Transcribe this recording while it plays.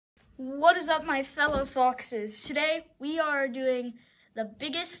What is up, my fellow foxes? Today we are doing the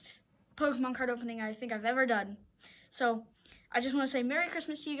biggest Pokemon card opening I think I've ever done. So I just want to say Merry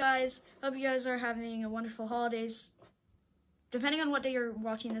Christmas to you guys. Hope you guys are having a wonderful holidays. Depending on what day you're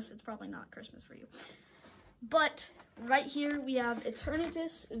watching this, it's probably not Christmas for you. But right here we have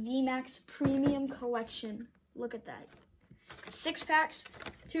Eternatus VMAX Premium Collection. Look at that. 6 packs,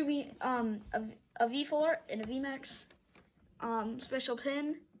 a V full art and a VMAX special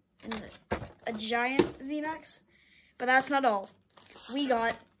pin and a giant VMAX. But that's not all. We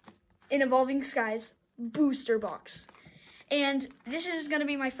got an Evolving Skies booster box. And this is going to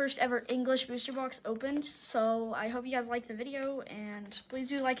be my first ever English booster box opened. So I hope you guys like the video, and please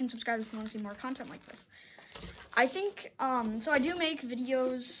do like and subscribe if you want to see more content like this. I think, so I do make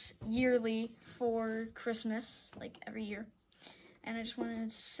videos yearly for Christmas, like every year. And I just wanted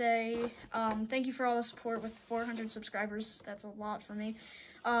to say thank you for all the support with 400 subscribers. That's a lot for me.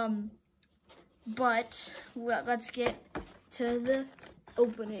 But let's get to the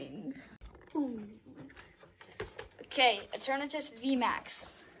opening. Ooh. Okay, Eternatus VMAX.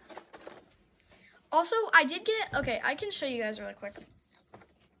 Also, I did get, okay, I can show you guys really quick.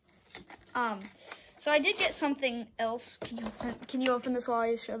 So I did get something else. Can you open this while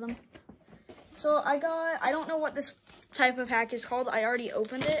I show them? So I don't know what this type of pack is called. I already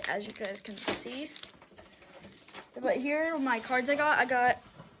opened it, as you guys can see. But here are my cards I got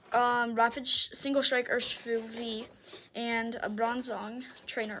Rapid Single Strike Urshifu V and a Bronzong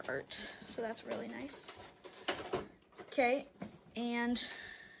Trainer Art. So that's really nice. Okay, and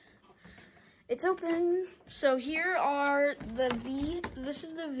it's open. So here are the V. This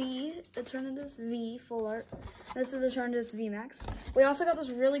is the V, Eternatus V full art. This is Eternatus VMAX. We also got this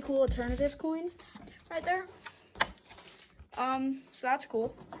really cool Eternatus coin right there. So that's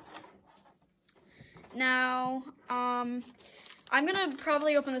cool. Now, I'm gonna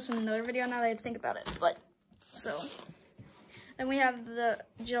probably open this in another video now that I think about it. But so then we have the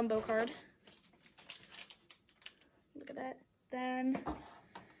jumbo card. Look at that. Then,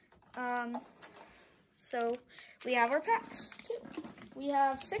 so we have our packs too. We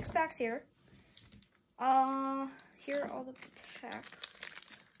have 6 packs here. Here are all the packs.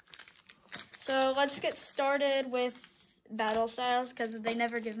 So let's get started with battle styles because they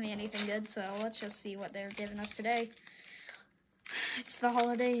never give me anything good. So let's just see what they're giving us today. It's the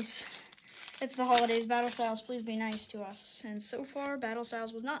holidays. It's the holidays. Battle styles, please be nice to us. And so far, battle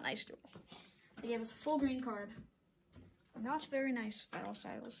styles was not nice to us. They gave us a full green card. Not very nice, battle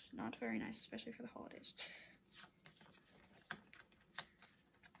styles. Not very nice, especially for the holidays.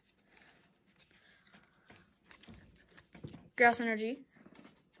 Grass Energy.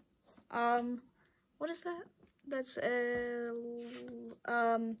 What is that? That's a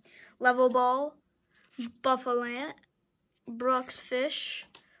Level Ball, Buffalant, Brooks Fish,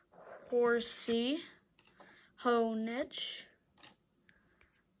 Horsey, Honedge.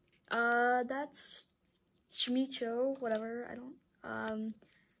 That's Chimicho, whatever, I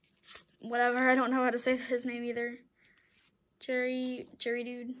don't know how to say his name either. Cherry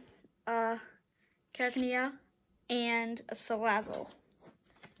Dude, Cacnea, and a Salazzle.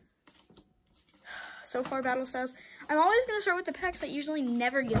 So far, battle styles. I'm always going to start with the packs that usually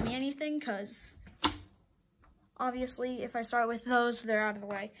never give me anything, because obviously, if I start with those, they're out of the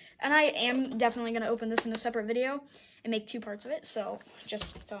way. And I am definitely going to open this in a separate video and make 2 parts of it, so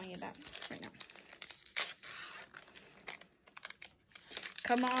just telling you that right now.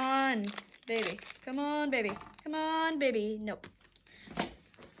 Come on, baby. Come on, baby. Come on, baby. Nope.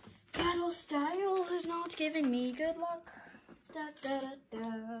 Battle Styles is not giving me good luck. Da da da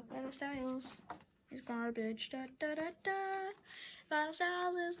da. Battle Styles is garbage. Da da da da. Battle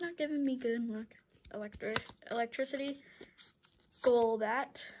Styles is not giving me good luck. Electricity.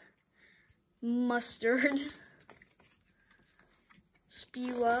 Golbat. Mustard.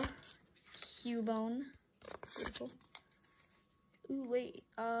 Spewa. Cubone. Beautiful. Ooh, wait,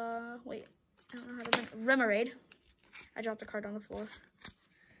 I don't know how to Remoraid. I dropped a card on the floor.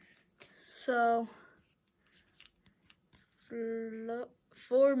 So,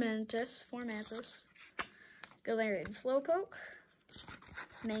 Formantis, Galarian Slowpoke,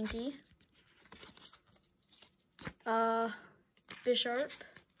 Mankey, Bisharp,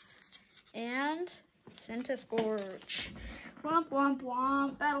 and Centiskorch. Womp womp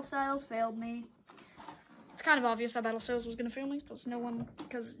womp. Battle Styles failed me. It's kind of obvious that Battle Styles was going to fail me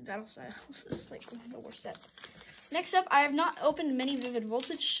because Battle Styles is like one of the worst sets. Next up, I have not opened many Vivid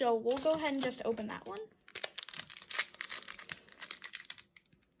Voltage, so we'll go ahead and just open that one.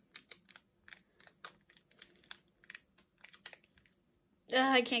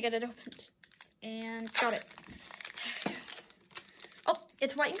 I can't get it opened. And got it. Oh,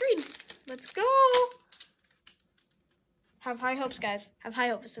 it's white and green. Let's go. Have high hopes, guys. Have high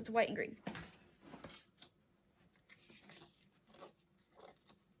hopes. It's white and green.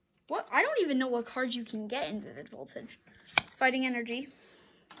 What? I don't even know what cards you can get in Vivid Voltage. Fighting Energy.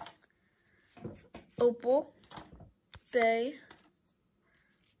 Opal. Bay.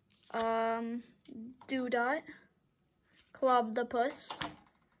 Doodot. Clobdopus.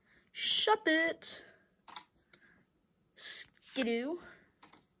 Shuppet. Skidoo.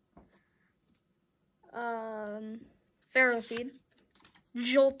 Ferroseed.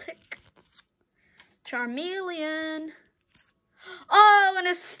 Joltik. Charmeleon. Oh, and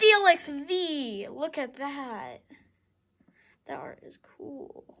a Steelix V. Look at that. That art is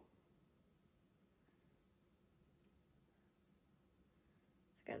cool.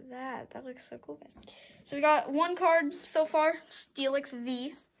 Look at that. That looks so cool, guys. So we got one card so far, Steelix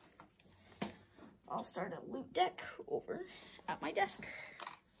V. I'll start a loot deck over at my desk.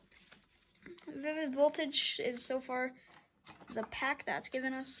 Vivid Voltage is so far the pack that's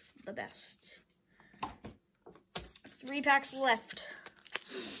given us the best. 3 packs left.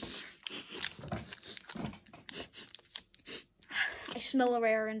 I smell a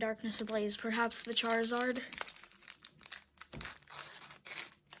rare in Darkness Ablaze, perhaps the Charizard.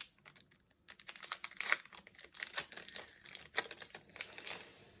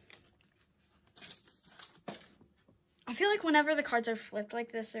 I feel like whenever the cards are flipped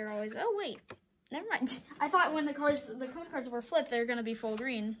like this, they're always, oh wait, never mind. I thought when the code cards were flipped, they were gonna be full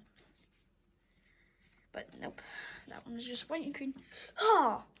green. But nope, that one is just white and green.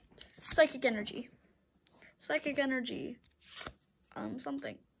 Oh, Psychic Energy. Psychic Energy.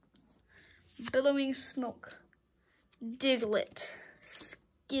 Something. Billowing Smoke. Diglett.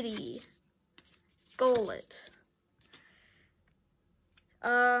 Skitty. Golett.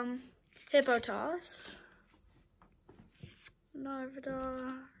 Hippotoss.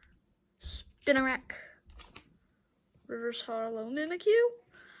 Larvitar. Spinarak. Reverse Hollow Mimikyu.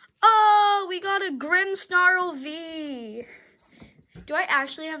 Oh, we got a Grimmsnarl V. Do I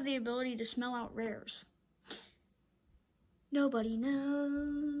actually have the ability to smell out rares? Nobody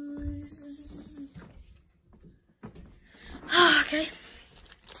knows. Okay.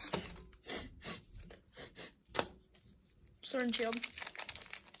 Sword and Shield.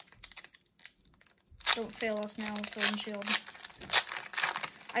 Don't fail us now, Sword and Shield.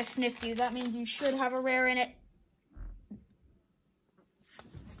 I sniffed you. That means you should have a rare in it.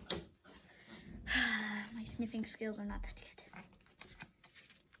 My sniffing skills are not that good.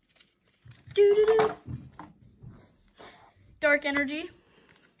 Doo-doo-doo. Dark Energy.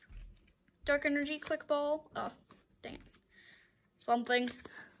 Dark Energy, Quick Ball. Oh, dang it. Something.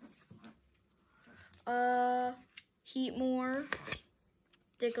 Heatmore.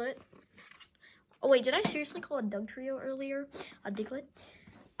 Diglett. Oh wait, did I seriously call a Dugtrio earlier? A Diglett?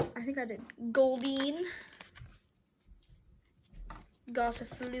 I think I did. Goldeen.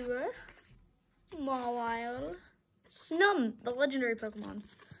 Gossifleur. Mawile. Snum, the legendary Pokemon.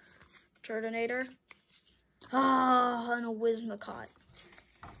 Turtonator. Ah, and a Whimsicott.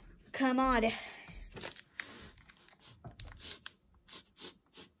 Come on. I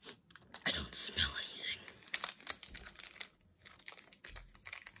don't smell anything.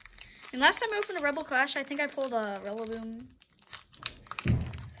 And last time I opened a Rebel Clash, I think I pulled a Rillaboom.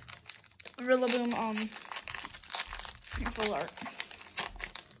 Full art.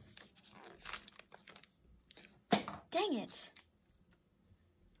 Dang it.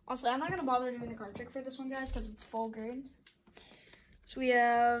 Also, I'm not going to bother doing the card trick for this one, guys, because it's full grade. So we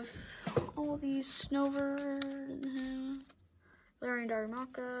have all these Snover, Larian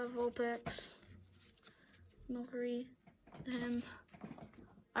Darumaka, Vulpix, Milcery, him.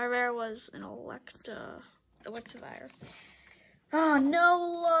 Our rare was an Electivire. Oh,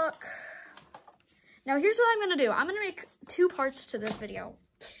 no luck. Now, here's what I'm going to do. I'm going to make 2 parts to this video.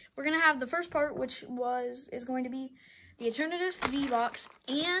 We're going to have the first part, which is going to be the Eternatus V-Box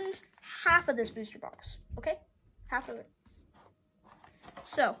and half of this booster box. Okay? Half of it.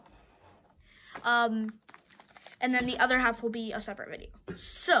 So, and then the other half will be a separate video.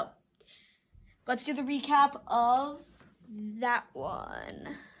 So, let's do the recap of that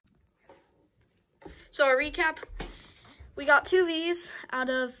one. So, a recap. We got 2 Vs out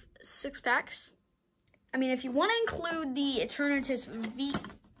of 6 packs. I mean, if you want to include the Eternatus V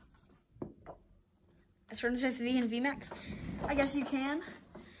and VMAX, I guess you can.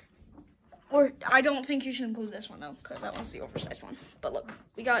 Or, I don't think you should include this one, though, because that one's the oversized one. But look,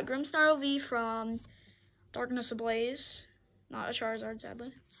 we got Grimmsnarl V from Darkness Ablaze. Not a Charizard,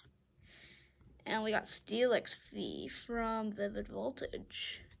 sadly. And we got Steelix V from Vivid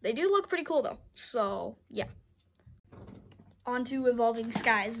Voltage. They do look pretty cool, though. So, yeah. onto Evolving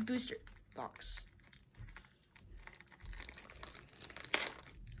Skies booster box.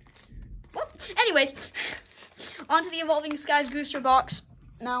 Well, anyways, onto the Evolving Skies booster box.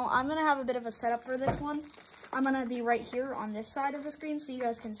 Now, I'm going to have a bit of a setup for this one. I'm going to be right here on this side of the screen so you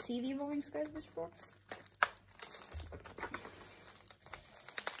guys can see the Evolving Skies booster box.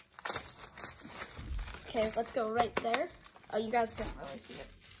 Okay, let's go right there. You guys can't really see it.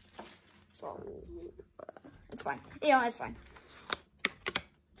 So, it's fine. Yeah, it's fine.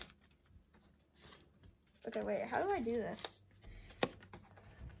 Okay, wait, how do I do this?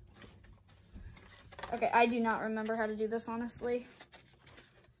 Okay, I do not remember how to do this, honestly.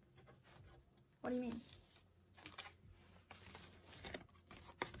 What do you mean?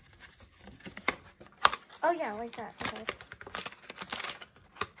 Oh, yeah, like that. Okay.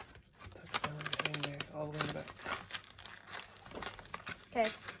 Hang there, all the way in the back. Okay.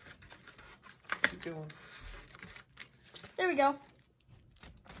 Keep going. There we go.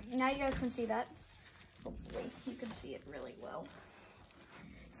 Now you guys can see that. Hopefully, you can see it really well.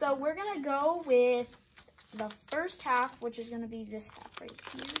 So we're going to go with the first half, which is going to be this half right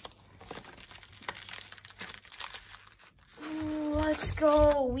here. Ooh, let's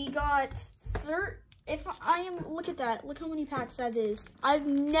go. We got look at that. Look how many packs that is. I've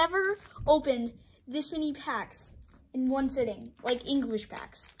never opened this many packs in one sitting, like English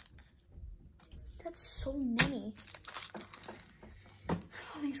packs. That's so many.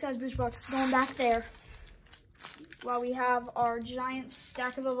 Thanks, guys. Booster box going back there. While we have our giant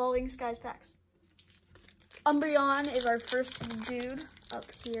stack of Evolving Skies packs. Umbreon is our first dude up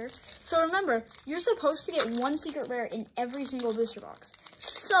here. So remember, you're supposed to get one secret rare in every single booster box.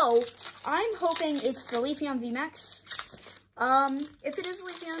 So I'm hoping it's the Leafeon VMAX. If it is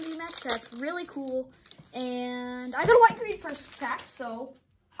Leafeon VMAX, that's really cool. And I got a white greed first pack, so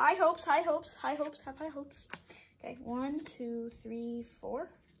high hopes, high hopes, high hopes, have high hopes. Okay, 1, 2, 3, 4.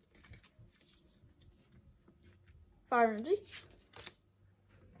 Fire Energy,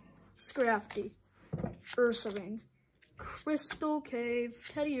 Scrafty, Ursaring, Crystal Cave,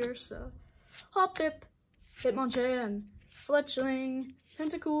 Teddy Ursa, Hoppip, Hitmonchan, Fletchling,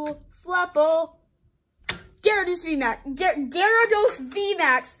 Tentacool, Flapple, Gyarados VMAX, Gyarados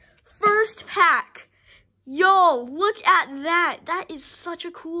VMAX, first pack. Yo, look at that. That is such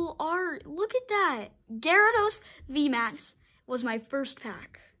a cool art. Look at that. Gyarados VMAX was my first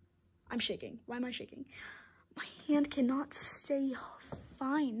pack. I'm shaking. Why am I shaking? My hand cannot stay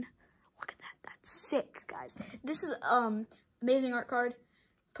fine. Look at that. That's sick, guys. This is amazing art card.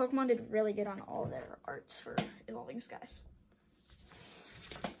 Pokemon did really good on all their arts for Evolving Skies.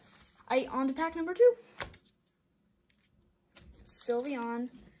 On to pack number 2. Sylveon.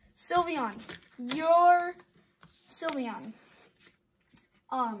 Sylveon. Your Sylveon.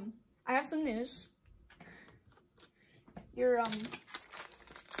 I have some news.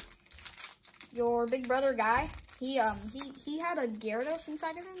 Your big brother guy, he had a Gyarados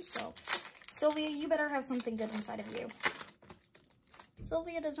inside of him, so Sylvia, you better have something good inside of you.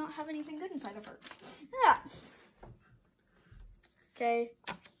 Sylvia does not have anything good inside of her. Yeah. Okay.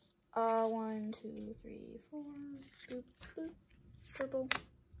 1, 2, 3, 4. Boop, boop. Purple.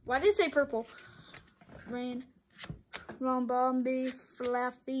 Why did it say purple? Rain. Rombombi,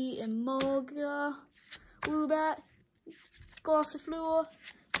 Flaffy, Emolga, Woobat, Glossifleur,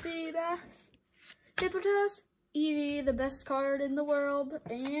 Feebas, Hippotas, Eevee, the best card in the world,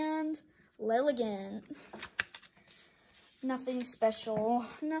 and Lilligant. Nothing special.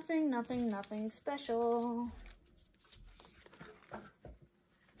 Nothing special.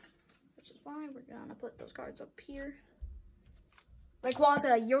 Which is why we're gonna put those cards up here.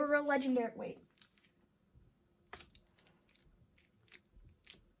 Rayquaza, you're a legendary. Wait.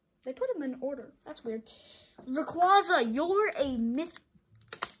 They put them in order. That's weird. Rayquaza, you're a myth.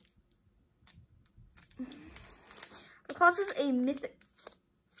 Rayquaza's a mythic.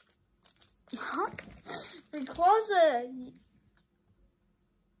 Huh? Rayquaza.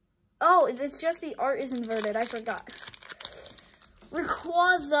 Oh, it's just the art is inverted. I forgot.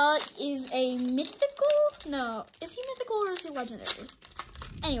 Rayquaza is a mythical? No. Is he mythical or is he legendary?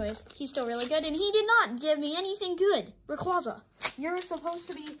 Anyways, he's still really good, and he did not give me anything good. Rayquaza, you're supposed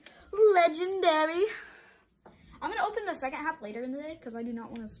to be legendary. I'm going to open the second half later in the day because I do not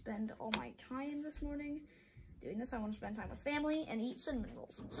want to spend all my time this morning doing this. I want to spend time with family and eat cinnamon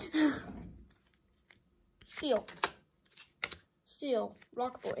rolls. Steel. Steel.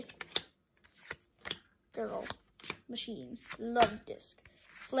 Rock Boy. Girl. Machine. Love Disc.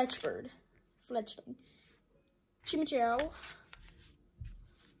 Fletchbird. Fletchling. Chimichurro.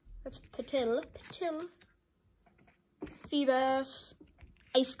 That's Patil. Patil. Feebas.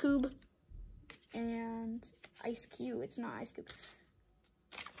 Ice Cube. And Ice Cube. It's not Ice Cube.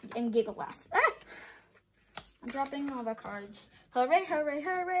 And giggle laugh. Ah! I'm dropping all the cards. Hooray, hooray,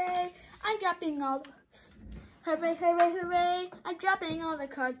 hooray. I'm dropping all the... Hooray, hooray, hooray. I'm dropping all the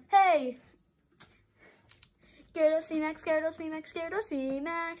cards. Hey! Gyarados VMAX, Gyarados VMAX, Gyarados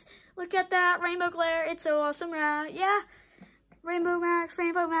VMAX. Look at that rainbow glare. It's so awesome, right? Yeah. Rainbow Max,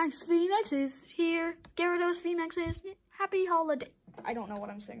 VMAX is here. Gyarados VMAX is happy holiday. I don't know what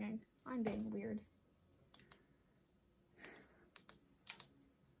I'm singing. I'm being weird.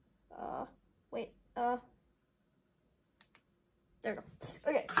 Wait, there we go.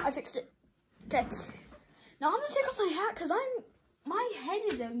 Okay, I fixed it. Okay. Now I'm gonna take off my hat because my head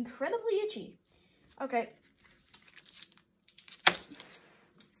is incredibly itchy. Okay.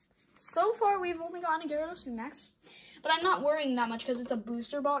 So far we've only gotten a Gyarados VMAX, but I'm not worrying that much because it's a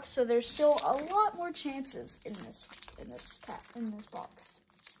booster box, so there's still a lot more chances in this box.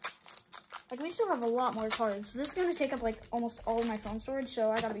 Like, we still have a lot more cards. This is gonna take up like almost all of my phone storage, so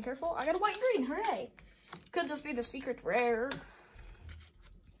I gotta be careful. I got a white and green, hooray! Could this be the secret rare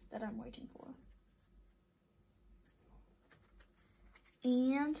that I'm waiting for?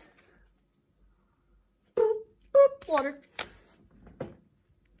 And boop, boop, water.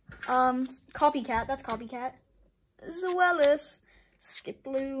 Copycat, that's Copycat. Zoelis,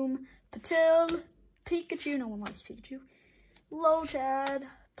 Skiploom, Patil, Pikachu, no one likes Pikachu. Lotad,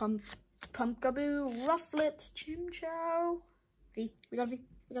 Pumpkaboo, Rufflet, Chimchow. V, we got a V,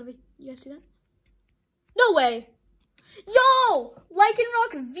 we got a V. You guys see that? No way! Yo!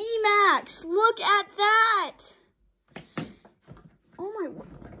 Lycanroc VMAX! Look at that! Oh my word.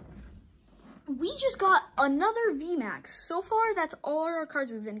 We just got another VMAX. So far, that's all our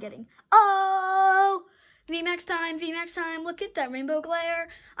cards we've been getting. Oh! VMAX time, VMAX time. Look at that rainbow glare.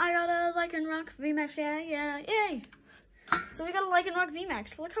 I got a Lycanroc VMAX. Yeah, yeah, yay. So we got a Lycanroc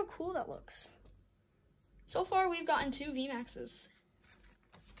VMAX. Look how cool that looks. So far, we've gotten 2 VMAXs.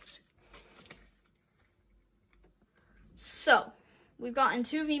 So, we've gotten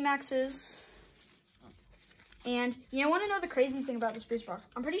 2 VMAXs. And you want to know the crazy thing about this booster box?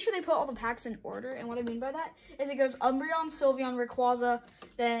 I'm pretty sure they put all the packs in order, and what I mean by that is it goes Umbreon, Sylveon, Rayquaza,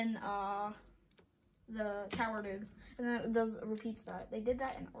 then the Tower Dude, and then it repeats that. They did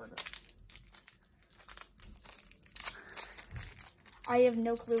that in order. I have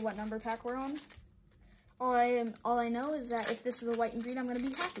no clue what number pack we're on. All I know is that if this is a white and green, I'm gonna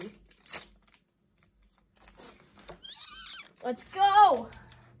be happy. Let's go.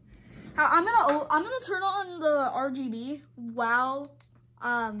 I'm gonna turn on the RGB while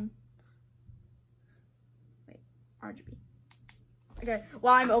wait, RGB. Okay,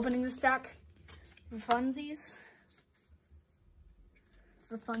 while I'm opening this pack for funsies.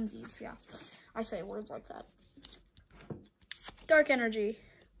 For funsies, yeah. I say words like that. Dark Energy,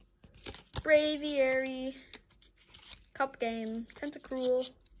 Braviary, Cup Game, Tentacruel,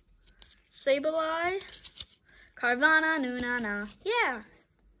 Sableye, Carvana, Nunana, yeah.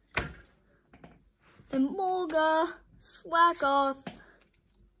 Emolga, Slackoth,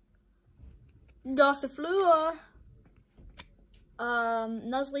 Gossifleur,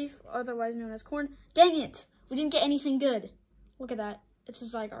 Nuzleaf, otherwise known as Corn. Dang it! We didn't get anything good. Look at that. It's a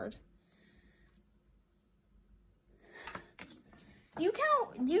Zygarde. Do you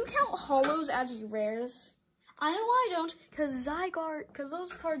count holos as your rares? I know I don't, because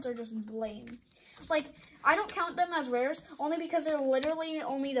those cards are just lame. Like, I don't count them as rares, only because they're literally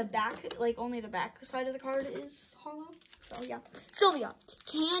only the back side of the card is hollow. So yeah. Sylvia,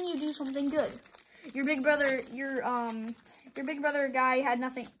 can you do something good? Your big brother guy had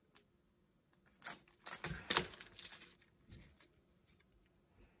nothing.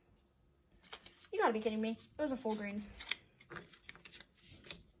 You gotta be kidding me. It was a full green.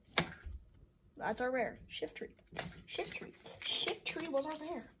 That's our rare. Shiftry. Shiftry. Shiftry was our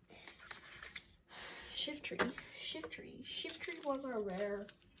rare. Shiftry was our rare.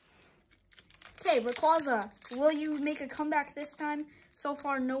 Okay, Rayquaza, will you make a comeback this time? So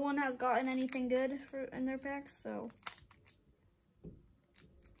far, no one has gotten anything good in their packs, so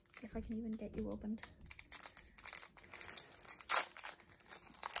if I can even get you opened.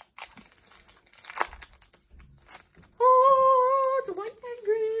 Oh, it's a white and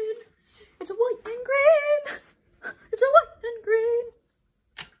green. It's a white and green. It's a white and green.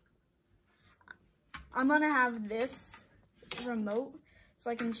 I'm gonna have this remote so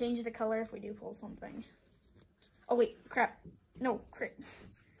I can change the color if we do pull something. Oh wait, crap. No, crap.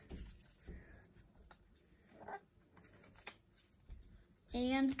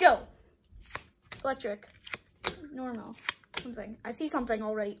 And go. Electric. Normal. Something. I see something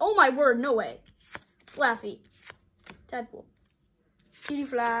already. Oh my word, no way. Flaffy. Tadpole. Cutie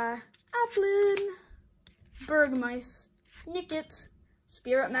Fly. Applin. Bergmice, Nickit,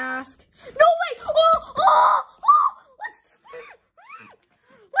 Spirit Mask. No way! Oh!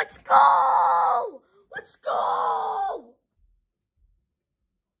 Let's go! Let's go!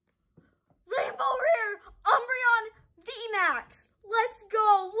 Rainbow Rare Umbreon VMAX. Let's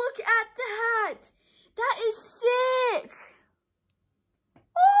go! Look at that! That is sick!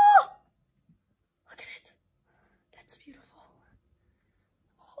 Oh! Look at it. That's beautiful.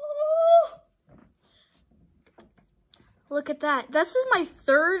 Oh! Look at that. This is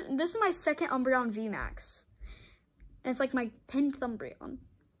my second Umbreon VMAX. And it's like my 10th Umbreon.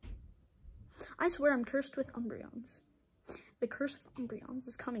 I swear I'm cursed with Umbreons. The curse of Umbreons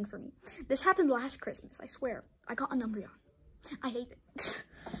is coming for me. This happened last Christmas, I swear. I got an Umbreon. I hate it.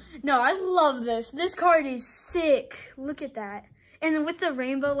 No, I love this. This card is sick. Look at that. And then with the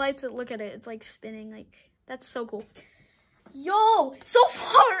rainbow lights, look at it. It's like spinning. Like, that's so cool. Yo, so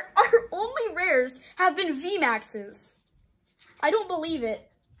far, our only rares have been VMAXs. I don't believe it.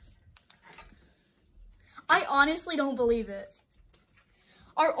 I honestly don't believe it.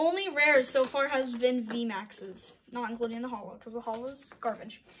 Our only rares so far has been VMAXs, not including the holo, because the holo is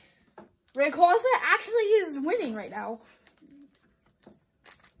garbage. Rayquaza actually is winning right now.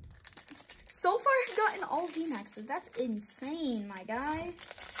 So far, I've gotten all VMAXs. That's insane, my guy.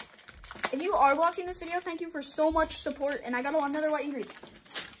 If you are watching this video, thank you for so much support, and I got another white and green.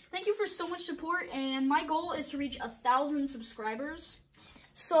 Thank you for so much support, and my goal is to reach 1,000 subscribers.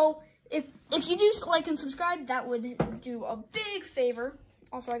 So, if you do like and subscribe, that would do a big favor.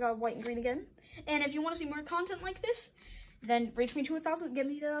 Also, I got white and green again. And if you want to see more content like this, then reach me to 1,000, get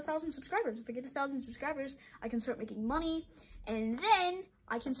me to 1,000 subscribers. If I get 1,000 subscribers, I can start making money, and then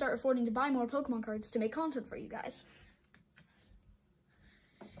I can start affording to buy more Pokemon cards to make content for you guys.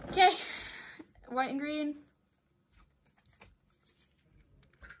 Okay, white and green.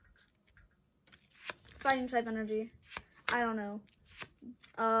 Fighting type energy. I don't know.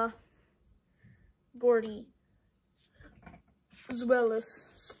 Gordy. Zweilous.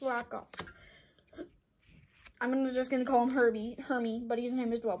 Slack up. I'm just gonna call him Hermie, but his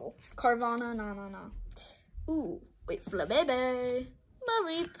name is Dwebble. Carvana, nah. Ooh, wait for the baby.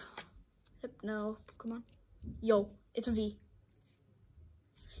 Mareep. Hypno. Come on. Yo, it's a V.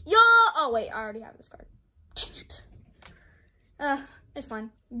 Yo! Oh, wait, I already have this card. Dang it. It's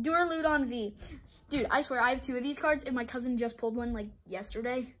fine. Duraludon V. Dude, I swear, I have 2 of these cards, and my cousin just pulled one, like,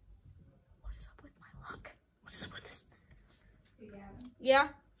 yesterday. What is up with my luck? What is up with this? Yeah?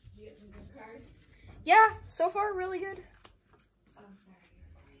 You get some good cards? Yeah, so far, really good. Oh,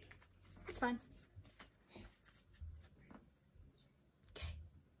 sorry. It's fine. Okay.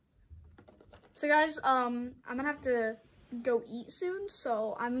 So, guys, I'm gonna have to go eat soon,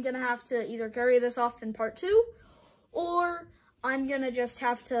 so I'm gonna have to either carry this off in part 2, or I'm gonna just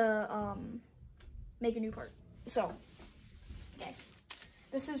have to, make a new part. So, okay.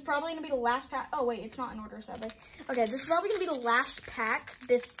 This is probably gonna be the last pack. Oh, wait, it's not in order, sadly. Okay, this is probably gonna be the last pack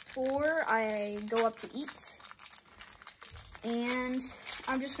before I go up to eat. And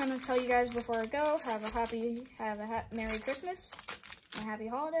I'm just gonna tell you guys before I go, have a Merry Christmas and Happy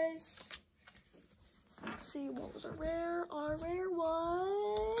Holidays. Let's see, what was our rare? Our rare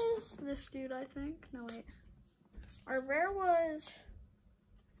was this dude, I think. No, wait. Our rare was,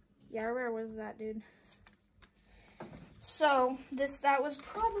 yeah, our rare was that dude. So, that was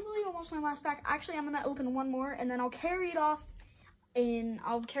probably almost my last pack. Actually, I'm gonna open one more, and then I'll carry it off in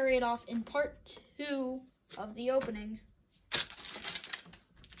part 2 of the opening.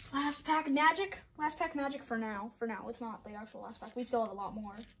 Last pack magic for now. It's not the actual last pack. We still have a lot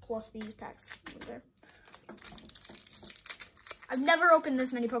more, plus these packs over there. I've never opened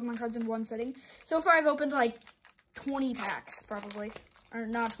this many Pokemon cards in one sitting. So far, I've opened like 20 packs, probably. Or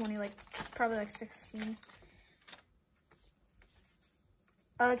not 20, like, probably like 16.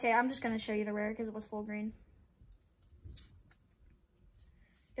 Okay, I'm just going to show you the rare because it was full green.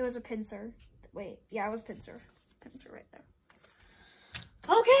 It was a Pinsir. Wait, yeah, it was Pinsir. Pinsir right there.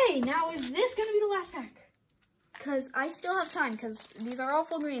 Okay, now is this going to be the last pack? Because I still have time, because these are all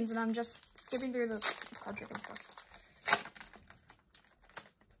full greens, and I'm just skipping through this card trick and stuff.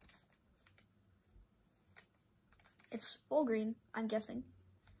 It's full green, I'm guessing.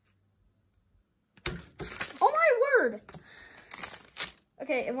 Oh my word!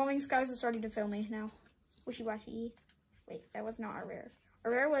 Okay, Evolving Skies is starting to fail me now. Wishy-washy. Wait, that was not our rare.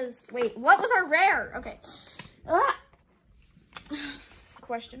 Our rare was, wait, what was our rare? Okay. Ah!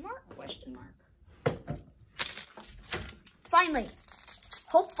 Question mark? Finally.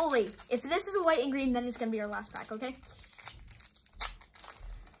 Hopefully. If this is a white and green, then it's going to be our last pack, okay?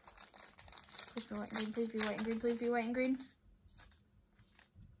 Please be white and green, please be white and green, please be white and green.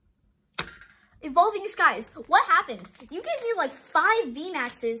 Evolving Skies. What happened? You gave me like 5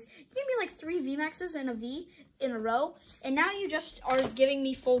 VMAXs. You gave me like 3 VMAXs and a V in a row. And now you just are giving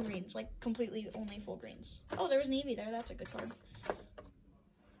me full greens. Like completely only full greens. Oh, there was an Eevee there. That's a good card.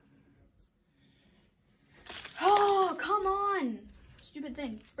 Oh, come on. Stupid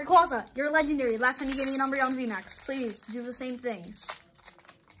thing. Rayquaza, you're legendary. Last time you gave me an Umbreon VMAX. Please, do the same thing.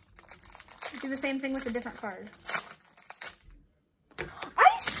 Do the same thing with a different card.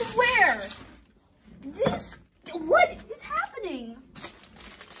 I swear! What is happening?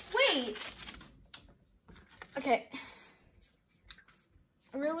 Wait. Okay.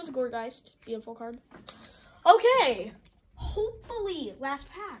 Rare was a Gorgeist. Beautiful card. Okay. Hopefully, last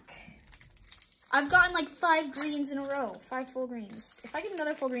pack. I've gotten like 5 greens in a row. 5 full greens. If I get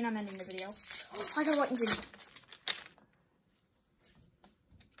another full green, I'm ending the video. I got a white and green.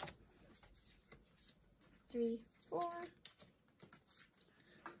 3, 4.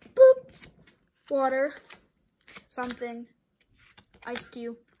 Boop. Water. Something. Ice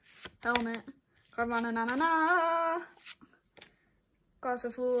cube. Helmet. Carvana na na na.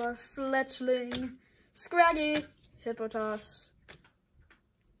 Gossifleur. Fletchling. Scraggy. Hippotas.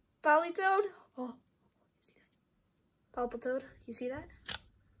 Politoed. Oh, see that? Palpitoad. You see that?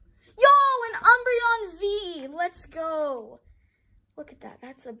 Yo, an Umbreon V. Let's go. Look at that.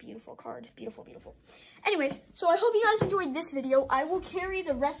 That's a beautiful card. Beautiful, beautiful. Anyways, so I hope you guys enjoyed this video. I will carry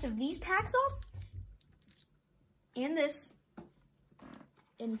the rest of these packs off and this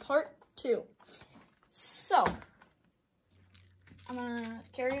in part 2. So, I'm going to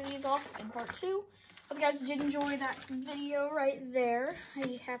carry these off in part 2. Hope you guys did enjoy that video right there.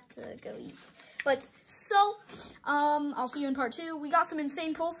 I have to go eat. But, so, I'll see you in part 2. We got some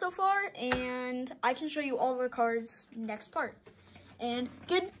insane pulls so far, and I can show you all the cards next part. And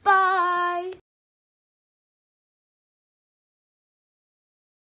goodbye!